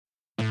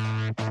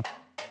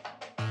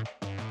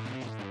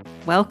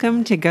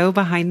Welcome to Go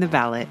Behind the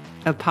Ballot,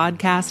 a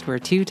podcast where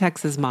two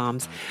Texas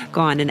moms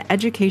go on an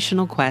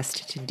educational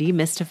quest to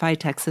demystify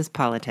Texas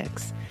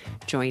politics.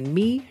 Join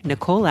me,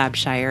 Nicole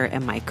Abshire,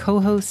 and my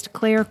co-host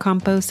Claire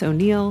Campos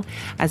O'Neill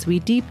as we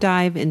deep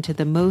dive into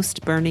the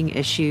most burning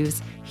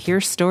issues,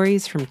 hear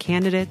stories from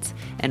candidates,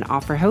 and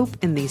offer hope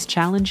in these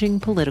challenging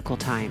political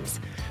times.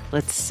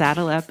 Let's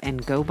saddle up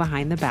and go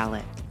behind the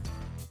ballot.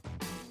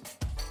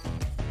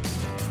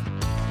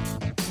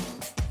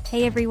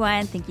 Hey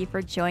everyone, thank you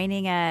for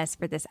joining us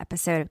for this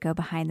episode of Go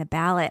Behind the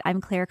Ballot. I'm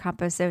Claire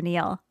Campos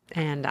O'Neill.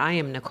 And I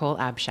am Nicole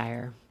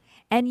Abshire.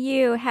 And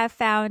you have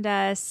found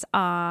us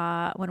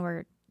when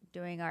we're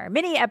doing our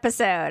mini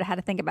episode. I had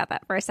to think about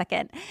that for a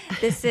second.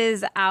 This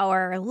is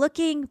our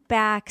Looking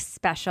Back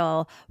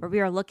special, where we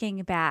are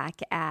looking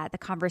back at the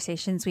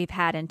conversations we've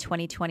had in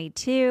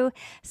 2022,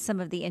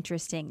 some of the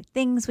interesting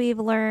things we've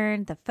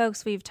learned, the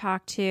folks we've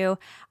talked to.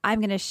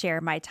 I'm going to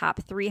share my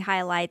top 3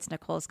 highlights.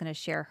 Nicole's going to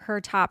share her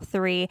top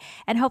 3.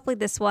 And hopefully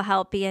this will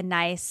help be a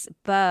nice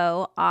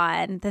bow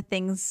on the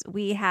things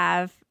we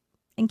have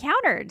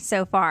encountered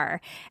so far.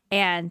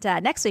 And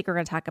next week, we're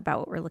going to talk about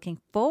what we're looking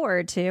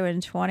forward to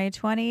in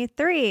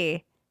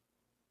 2023.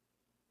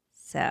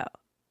 So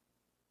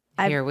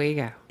here we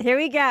go. Here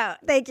we go.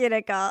 Thank you,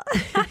 Nicole.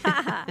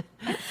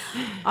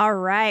 All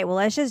right. Well,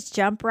 let's just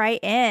jump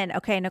right in.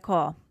 Okay,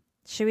 Nicole,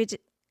 should we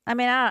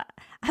I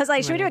was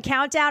like, should we do a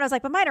countdown? I was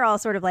like, but mine are all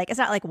sort of like, it's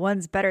not like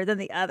one's better than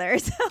the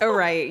others. Oh,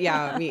 right.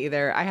 Yeah, me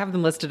either. I have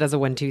them listed as a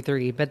 1, 2,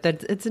 3, but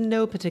it's in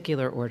no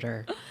particular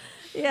order.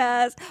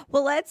 Yes.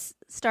 Well, let's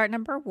start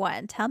number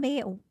 1. Tell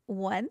me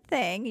one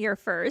thing, your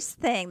first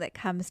thing that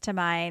comes to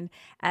mind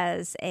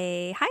as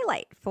a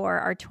highlight for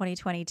our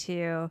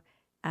 2022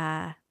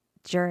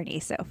 journey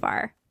so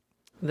far.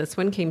 This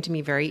one came to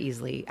me very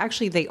easily.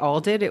 Actually, they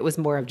all did. It was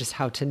more of just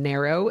how to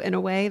narrow in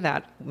a way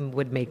that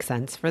would make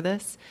sense for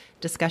this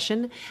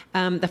discussion.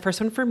 The first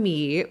one for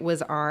me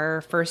was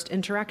our first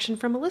interaction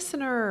from a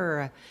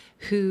listener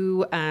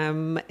who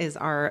is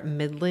our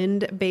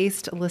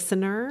Midland-based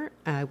listener.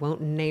 I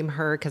won't name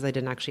her because I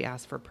didn't actually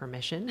ask for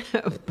permission,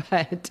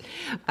 but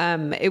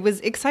it was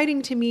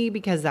exciting to me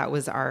because that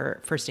was our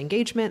first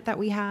engagement that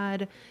we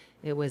had.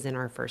 It was in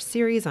our first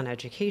series on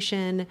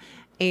education,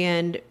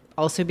 and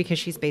also because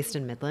she's based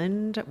in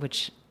Midland,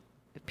 which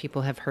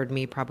people have heard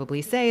me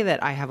probably say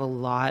that I have a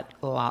lot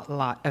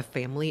of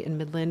family in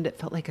Midland. It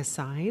felt like a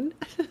sign,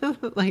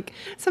 like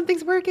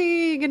something's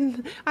working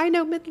and I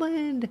know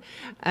Midland.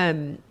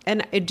 And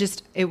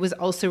it was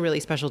also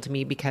really special to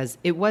me because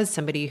it was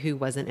somebody who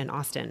wasn't in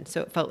Austin.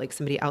 So it felt like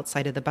somebody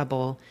outside of the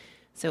bubble.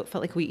 So it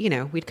felt like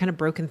we'd kind of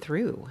broken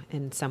through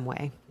in some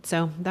way.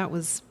 So that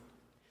was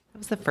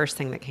the first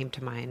thing that came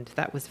to mind.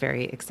 That was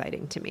very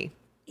exciting to me.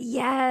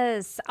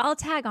 Yes, I'll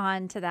tag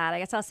on to that. I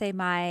guess I'll say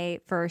my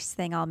first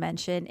thing I'll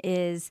mention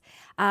is,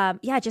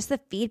 just the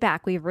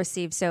feedback we've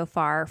received so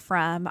far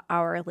from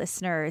our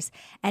listeners.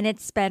 And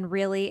it's been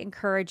really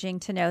encouraging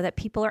to know that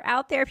people are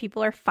out there,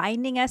 people are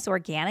finding us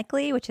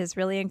organically, which is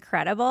really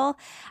incredible.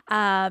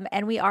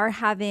 And we are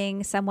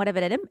having somewhat of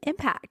an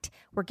impact.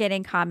 We're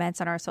getting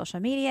comments on our social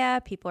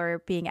media. People are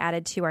being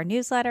added to our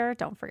newsletter.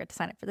 Don't forget to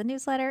sign up for the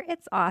newsletter.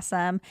 It's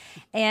awesome.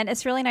 And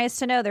it's really nice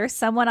to know there's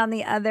someone on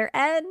the other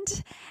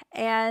end.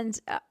 And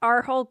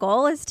our whole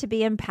goal is to be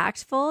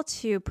impactful,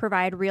 to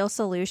provide real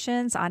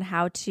solutions on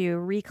how to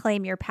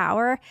reclaim your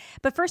power,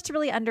 but first to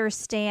really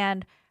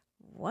understand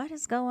what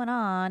is going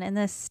on in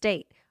this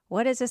state.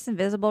 What is this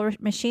invisible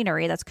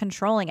machinery that's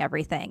controlling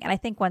everything? And I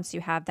think once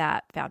you have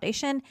that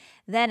foundation,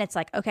 then it's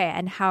like, okay,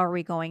 and how are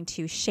we going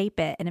to shape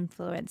it and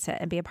influence it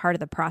and be a part of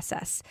the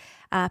process?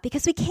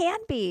 Because we can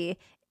be.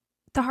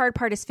 The hard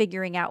part is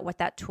figuring out what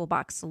that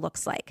toolbox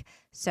looks like.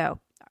 So,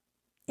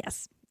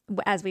 yes.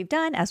 As we've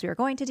done, as we are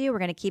going to do, we're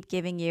going to keep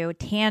giving you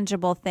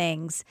tangible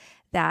things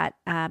that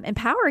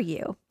empower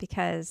you,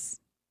 because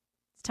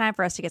it's time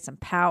for us to get some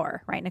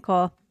power, right,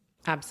 Nicole?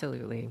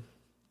 Absolutely.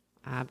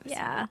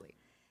 Yeah.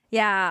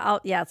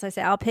 As I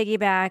say, I'll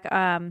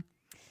piggyback.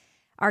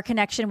 Our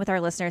connection with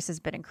our listeners has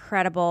been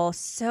incredible.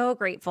 So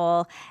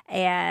grateful.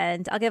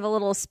 And I'll give a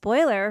little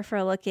spoiler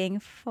for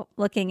looking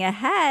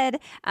ahead.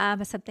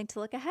 Something to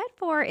look ahead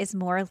for is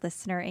more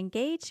listener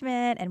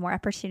engagement and more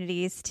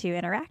opportunities to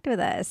interact with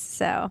us.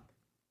 So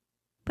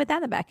put that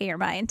in the back of your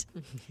mind.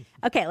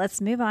 Okay, let's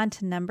move on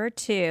to number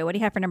 2. What do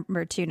you have for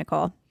number 2,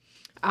 Nicole?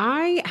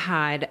 I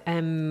had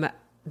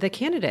the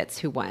candidates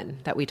who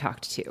won that we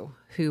talked to,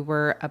 who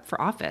were up for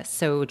office.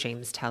 So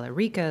James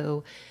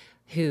Tallarico,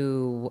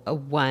 who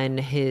won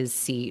his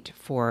seat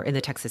in the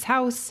Texas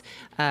House,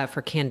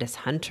 for Candace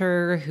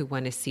Hunter, who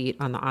won a seat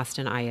on the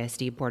Austin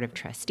ISD Board of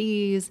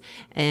Trustees,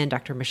 and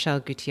Dr.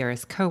 Michelle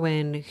Gutierrez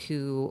Cohen,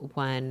 who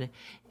won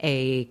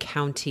a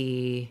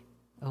county,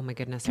 oh my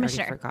goodness, I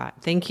already forgot.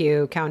 Thank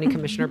you, county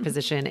commissioner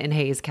position in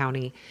Hays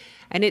County.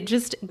 And it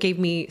just gave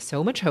me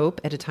so much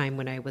hope at a time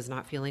when I was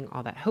not feeling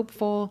all that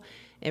hopeful.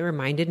 It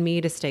reminded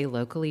me to stay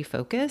locally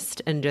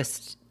focused and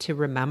just to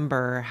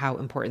remember how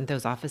important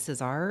those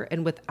offices are.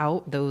 And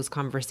without those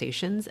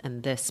conversations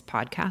and this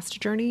podcast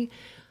journey,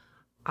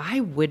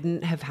 I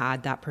wouldn't have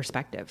had that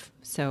perspective.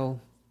 So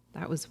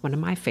that was one of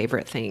my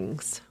favorite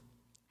things.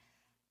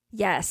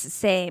 Yes,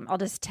 same. I'll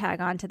just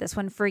tag on to this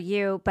one for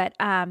you. But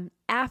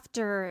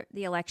after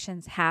the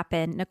elections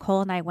happened,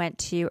 Nicole and I went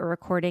to a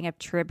recording of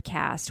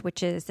Tribcast,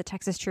 which is the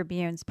Texas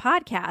Tribune's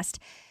podcast.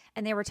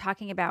 And they were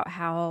talking about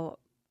how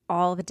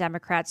all the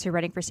Democrats who are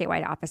running for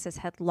statewide offices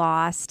had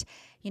lost.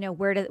 You know,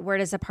 where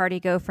does a party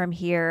go from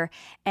here?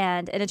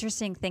 And an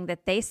interesting thing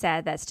that they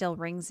said that still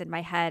rings in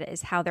my head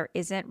is how there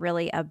isn't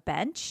really a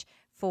bench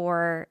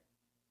for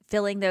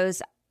filling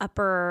those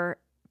upper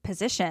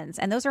positions.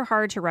 And those are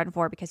hard to run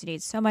for because you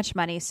need so much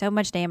money, so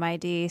much name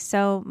ID,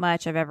 so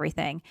much of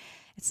everything.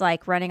 It's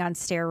like running on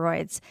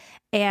steroids.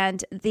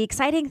 And the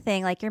exciting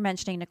thing, like you're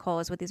mentioning, Nicole,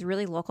 is with these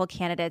really local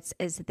candidates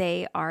is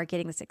they are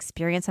getting this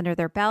experience under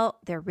their belt.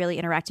 They're really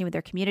interacting with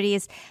their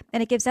communities,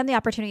 and it gives them the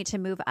opportunity to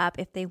move up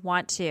if they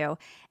want to.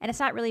 And it's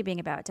not really being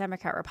about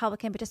Democrat,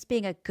 Republican, but just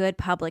being a good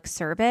public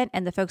servant.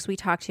 And the folks we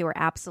talk to are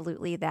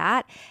absolutely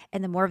that.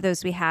 And the more of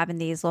those we have in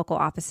these local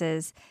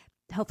offices,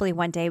 hopefully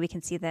one day we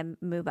can see them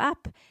move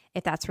up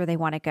if that's where they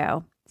want to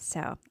go.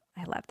 So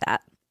I love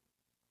that.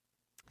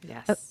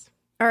 Yes. Oh,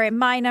 all right.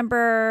 My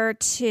number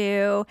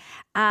 2,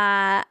 it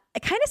kind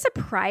of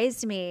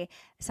surprised me.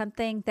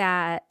 Something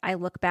that I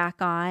look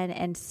back on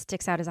and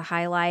sticks out as a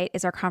highlight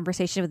is our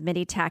conversation with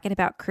Mindy Tackett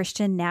about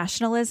Christian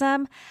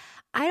nationalism.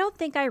 I don't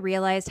think I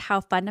realized how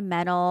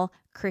fundamental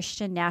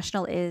Christian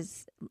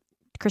nationalism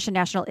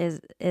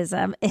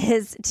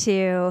is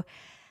to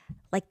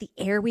like the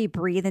air we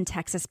breathe in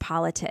Texas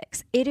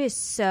politics. It is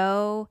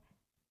so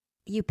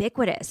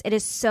ubiquitous. It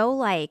is so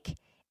like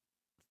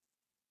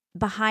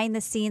behind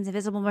the scenes,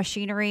 invisible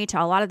machinery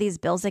to a lot of these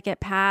bills that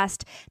get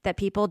passed that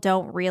people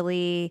don't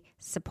really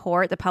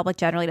support. The public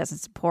generally doesn't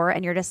support.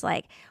 And you're just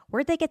like,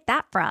 where'd they get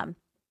that from?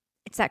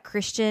 It's that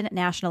Christian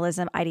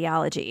nationalism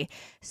ideology.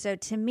 So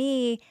to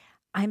me,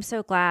 I'm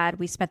so glad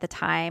we spent the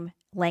time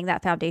laying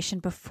that foundation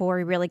before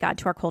we really got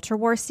into our Culture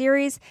War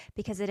series,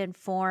 because it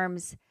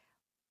informs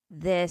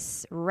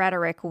this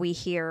rhetoric we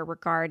hear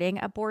regarding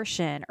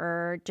abortion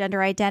or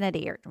gender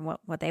identity, or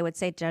what they would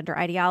say gender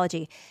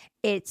ideology.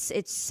 It's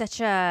such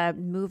a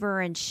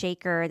mover and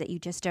shaker that you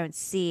just don't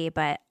see,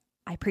 but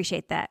I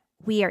appreciate that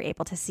we are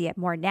able to see it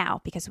more now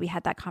because we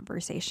had that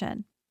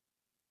conversation.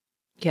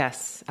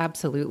 Yes,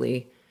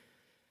 absolutely.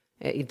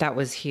 That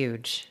was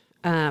huge.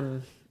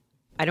 I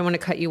don't want to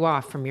cut you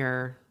off from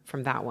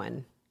that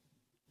one.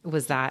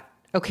 Was that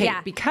okay? Yeah.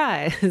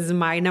 Because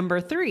my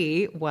number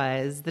 3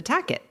 was the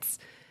Tacketts.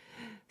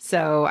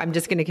 So I'm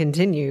just going to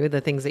continue the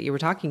things that you were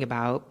talking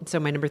about. So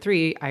my number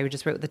 3, I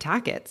just wrote the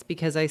Tacketts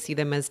because I see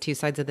them as two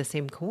sides of the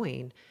same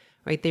coin,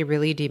 right? They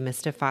really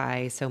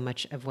demystify so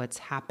much of what's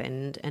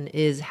happened and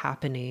is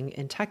happening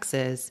in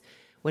Texas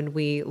when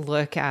we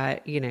look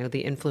at,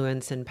 the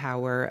influence and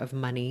power of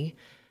money,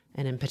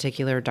 and in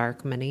particular,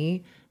 dark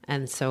money.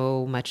 And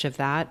so much of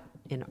that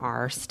in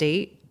our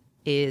state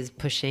is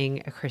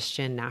pushing a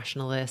Christian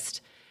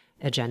nationalist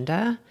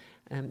agenda.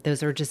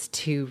 Those are just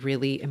 2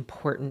 really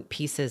important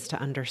pieces to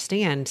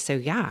understand. So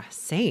yeah,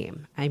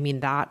 same. I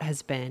mean, that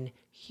has been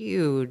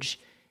huge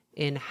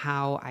in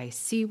how I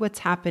see what's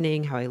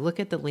happening, how I look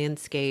at the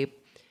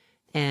landscape.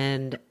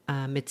 And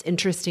it's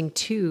interesting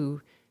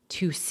too,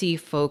 to see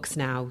folks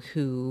now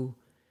who,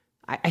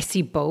 I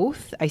see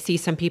both. I see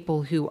some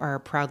people who are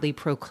proudly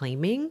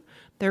proclaiming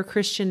their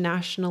Christian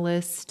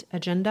nationalist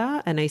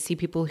agenda, and I see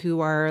people who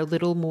are a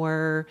little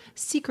more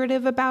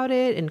secretive about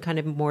it and kind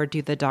of more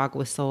do the dog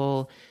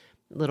whistle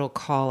little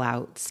call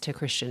outs to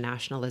Christian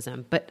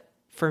nationalism. But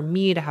for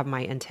me to have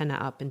my antenna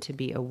up and to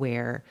be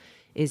aware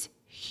is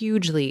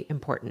hugely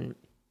important.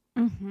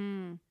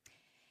 Mm-hmm.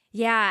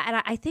 Yeah.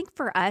 And I think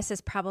for us,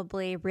 this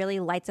probably really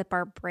lights up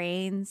our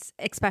brains,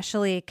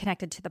 especially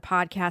connected to the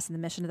podcast and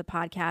the mission of the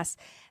podcast,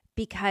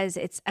 because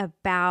it's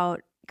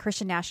about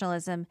Christian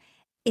nationalism.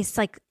 It's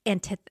like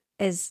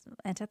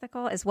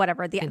antithetical is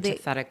whatever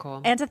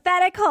antithetical.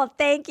 Antithetical.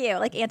 Thank you.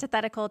 Like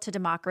antithetical to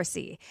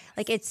democracy.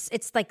 Like it's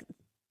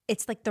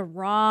like the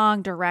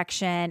wrong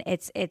direction.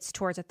 It's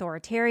towards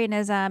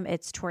authoritarianism.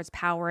 It's towards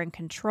power and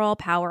control,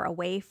 power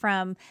away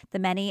from the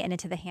many and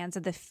into the hands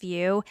of the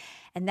few.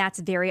 And that's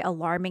very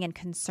alarming and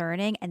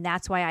concerning. And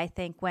that's why I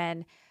think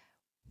when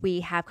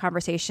we have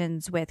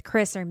conversations with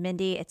Chris or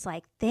Mindy, it's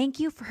like, thank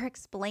you for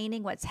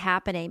explaining what's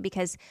happening,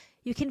 because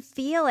you can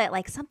feel it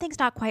like something's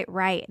not quite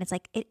right. And it's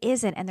like, it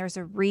isn't. And there's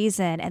a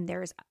reason. And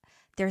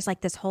there's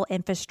like this whole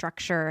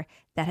infrastructure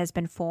that has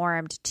been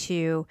formed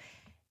to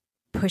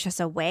push us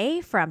away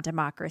from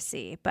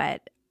democracy.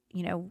 But,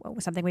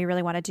 something we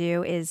really want to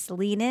do is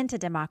lean into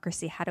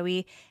democracy. How do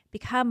we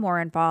become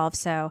more involved?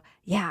 So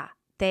yeah,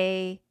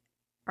 they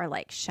are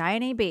like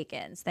shiny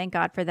beacons. Thank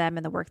God for them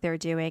and the work they're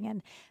doing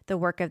and the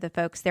work of the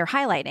folks they're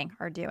highlighting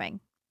are doing.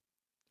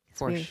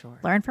 For sure.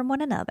 Learn from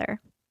one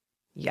another.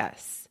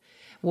 Yes.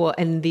 Well,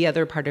 and the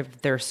other part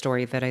of their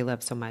story that I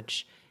love so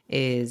much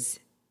is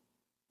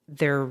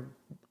they're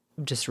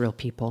just real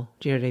people.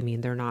 Do you know what I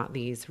mean? They're not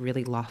these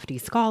really lofty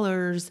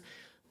scholars.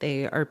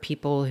 They are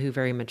people who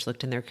very much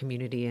looked in their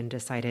community and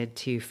decided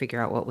to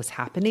figure out what was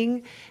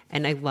happening.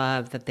 And I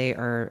love that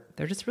they're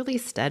just really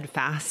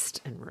steadfast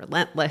and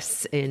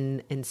relentless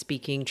in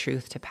speaking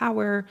truth to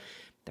power.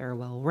 They're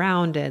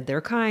well-rounded,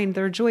 they're kind,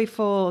 they're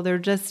joyful, they're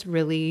just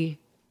really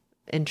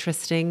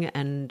interesting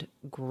and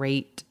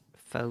great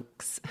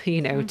folks,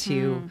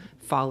 to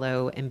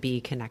follow and be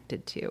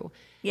connected to.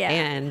 Yeah.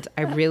 And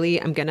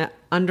I'm going to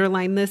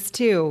underline this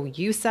too.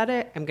 You said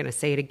it. I'm going to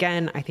say it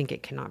again. I think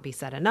it cannot be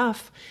said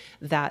enough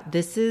that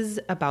this is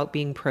about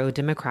being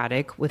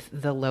pro-democratic with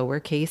the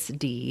lowercase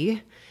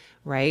d,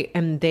 right?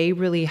 And they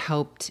really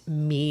helped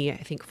me,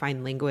 I think,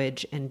 find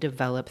language and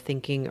develop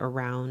thinking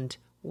around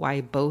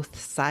why both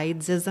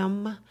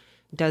sidesism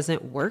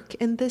doesn't work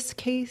in this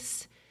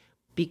case,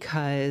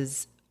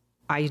 because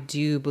I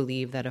do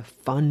believe that a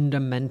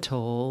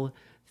fundamental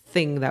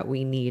thing that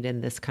we need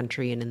in this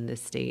country and in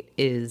this state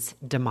is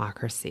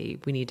democracy.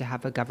 We need to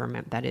have a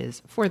government that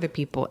is for the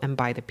people and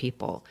by the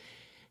people.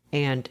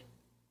 And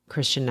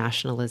Christian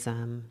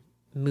nationalism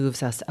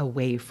moves us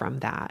away from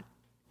that.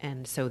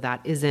 And so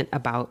that isn't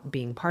about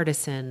being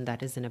partisan.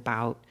 That isn't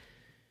about,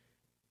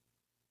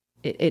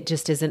 it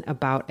just isn't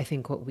about, I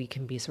think, what we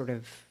can be sort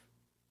of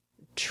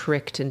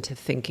tricked into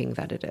thinking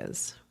that it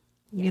is,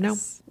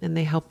 and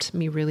they helped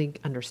me really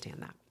understand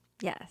that.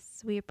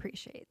 Yes, we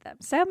appreciate them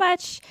so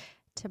much.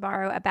 To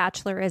borrow a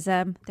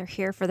bachelorism, they're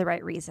here for the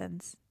right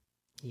reasons.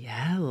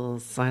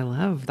 Yes, I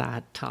love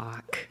that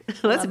talk.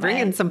 Let's bring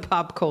in some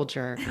pop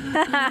culture.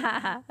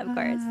 Of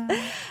course.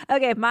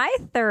 Okay, my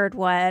third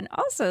one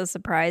also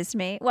surprised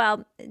me.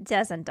 Well,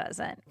 doesn't,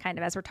 kind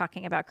of as we're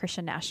talking about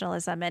Christian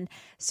nationalism and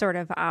sort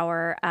of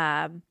our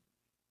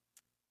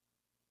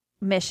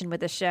mission with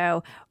the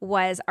show,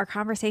 was our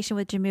conversation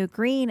with Jehmu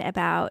Green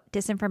about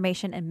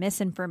disinformation and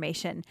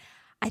misinformation.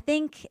 I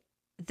think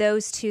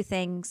those two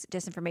things,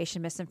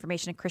 disinformation,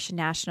 misinformation, and Christian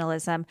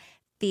nationalism,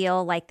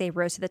 feel like they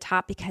rose to the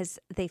top because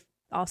they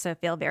also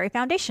feel very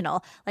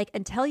foundational. Like,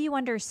 until you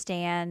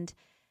understand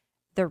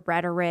the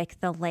rhetoric,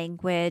 the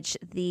language,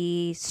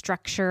 the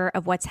structure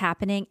of what's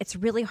happening, it's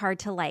really hard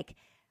to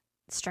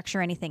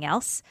structure anything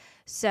else.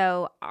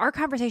 So our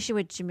conversation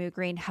with Jehmu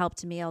Green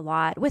helped me a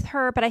lot with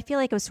her, but I feel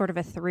like it was sort of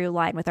a through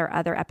line with our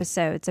other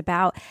episodes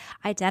about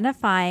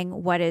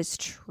identifying what is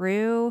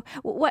true.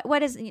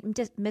 What is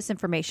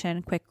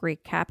misinformation? Quick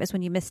recap is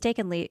when you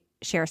mistakenly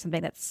share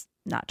something that's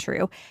not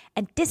true.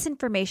 And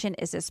disinformation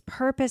is this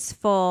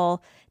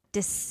purposeful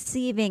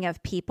deceiving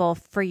of people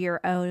for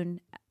your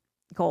own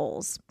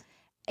goals.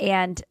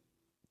 And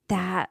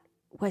that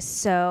was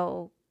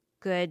so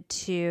good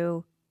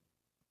to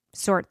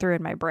sort through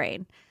in my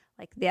brain.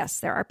 Like, yes,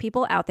 there are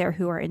people out there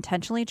who are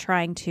intentionally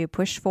trying to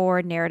push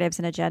forward narratives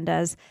and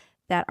agendas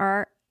that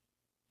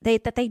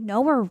they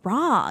know are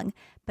wrong,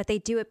 but they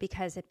do it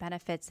because it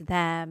benefits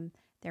them,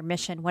 their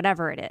mission,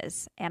 whatever it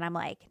is. And I'm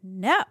like,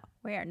 no,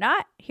 we are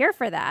not here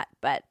for that.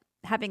 But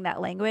having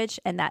that language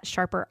and that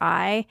sharper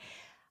eye,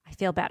 I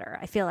feel better.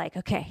 I feel like,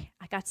 okay,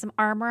 I got some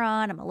armor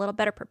on. I'm a little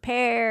better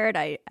prepared.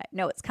 I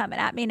know it's coming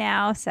at me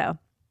now. So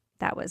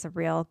that was a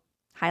real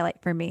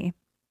highlight for me.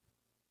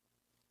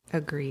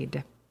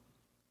 Agreed.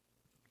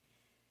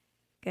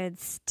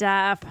 Good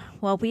stuff.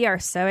 Well, we are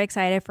so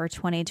excited for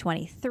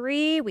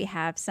 2023. We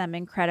have some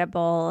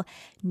incredible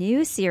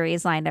new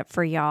series lined up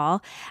for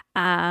y'all.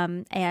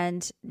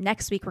 And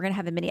next week, we're going to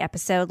have a mini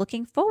episode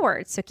looking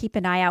forward. So keep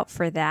an eye out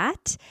for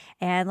that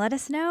and let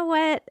us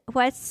know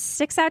what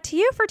sticks out to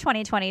you for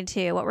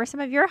 2022. What were some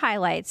of your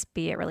highlights,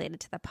 be it related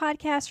to the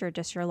podcast or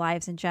just your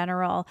lives in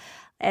general?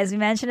 As we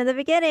mentioned in the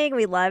beginning,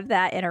 we love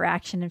that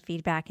interaction and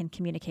feedback and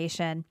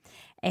communication.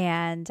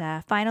 And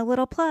final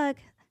little plug,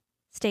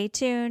 stay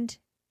tuned.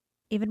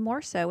 Even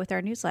more so with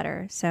our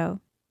newsletter.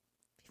 So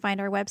find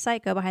our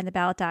website,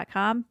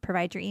 gobehindtheballot.com,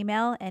 provide your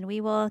email, and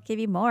we will give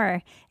you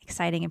more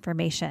exciting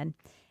information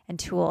and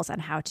tools on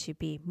how to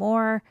be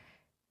more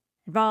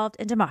involved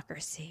in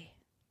democracy.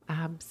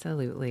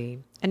 Absolutely.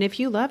 And if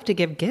you love to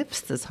give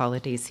gifts this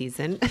holiday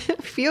season,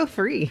 feel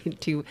free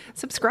to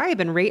subscribe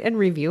and rate and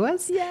review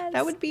us. Yes.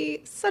 That would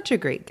be such a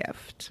great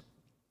gift.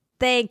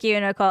 Thank you,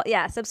 Nicole.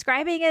 Yeah,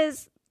 subscribing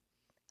is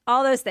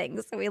all those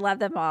things. We love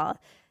them all.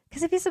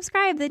 Because if you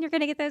subscribe, then you're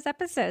going to get those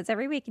episodes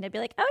every week. And you'll be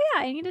like, oh,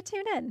 yeah, I need to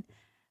tune in.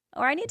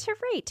 Or I need to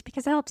rate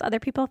because it helps other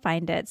people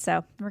find it.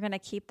 So we're going to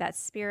keep that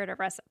spirit of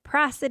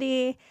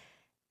reciprocity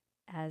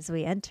as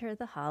we enter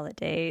the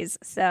holidays.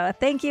 So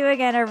thank you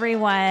again,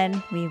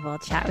 everyone. We will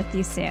chat with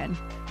you soon.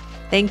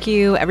 Thank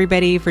you,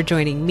 everybody, for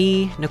joining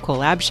me, Nicole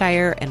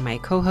Abshire, and my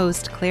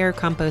co-host, Claire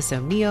Campos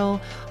O'Neill,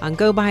 on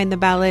Go Behind the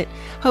Ballot.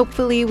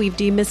 Hopefully, we've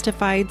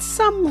demystified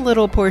some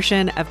little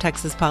portion of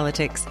Texas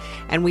politics,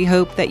 and we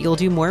hope that you'll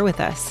do more with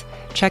us.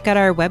 Check out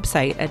our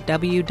website at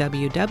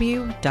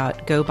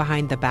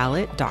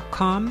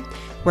www.gobehindtheballot.com,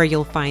 where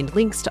you'll find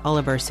links to all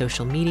of our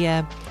social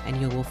media, and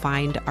you will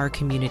find our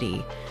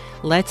community.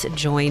 Let's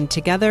join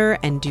together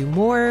and do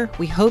more.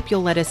 We hope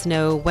you'll let us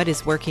know what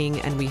is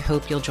working, and we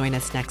hope you'll join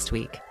us next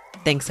week.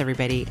 Thanks,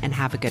 everybody, and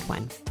have a good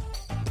one.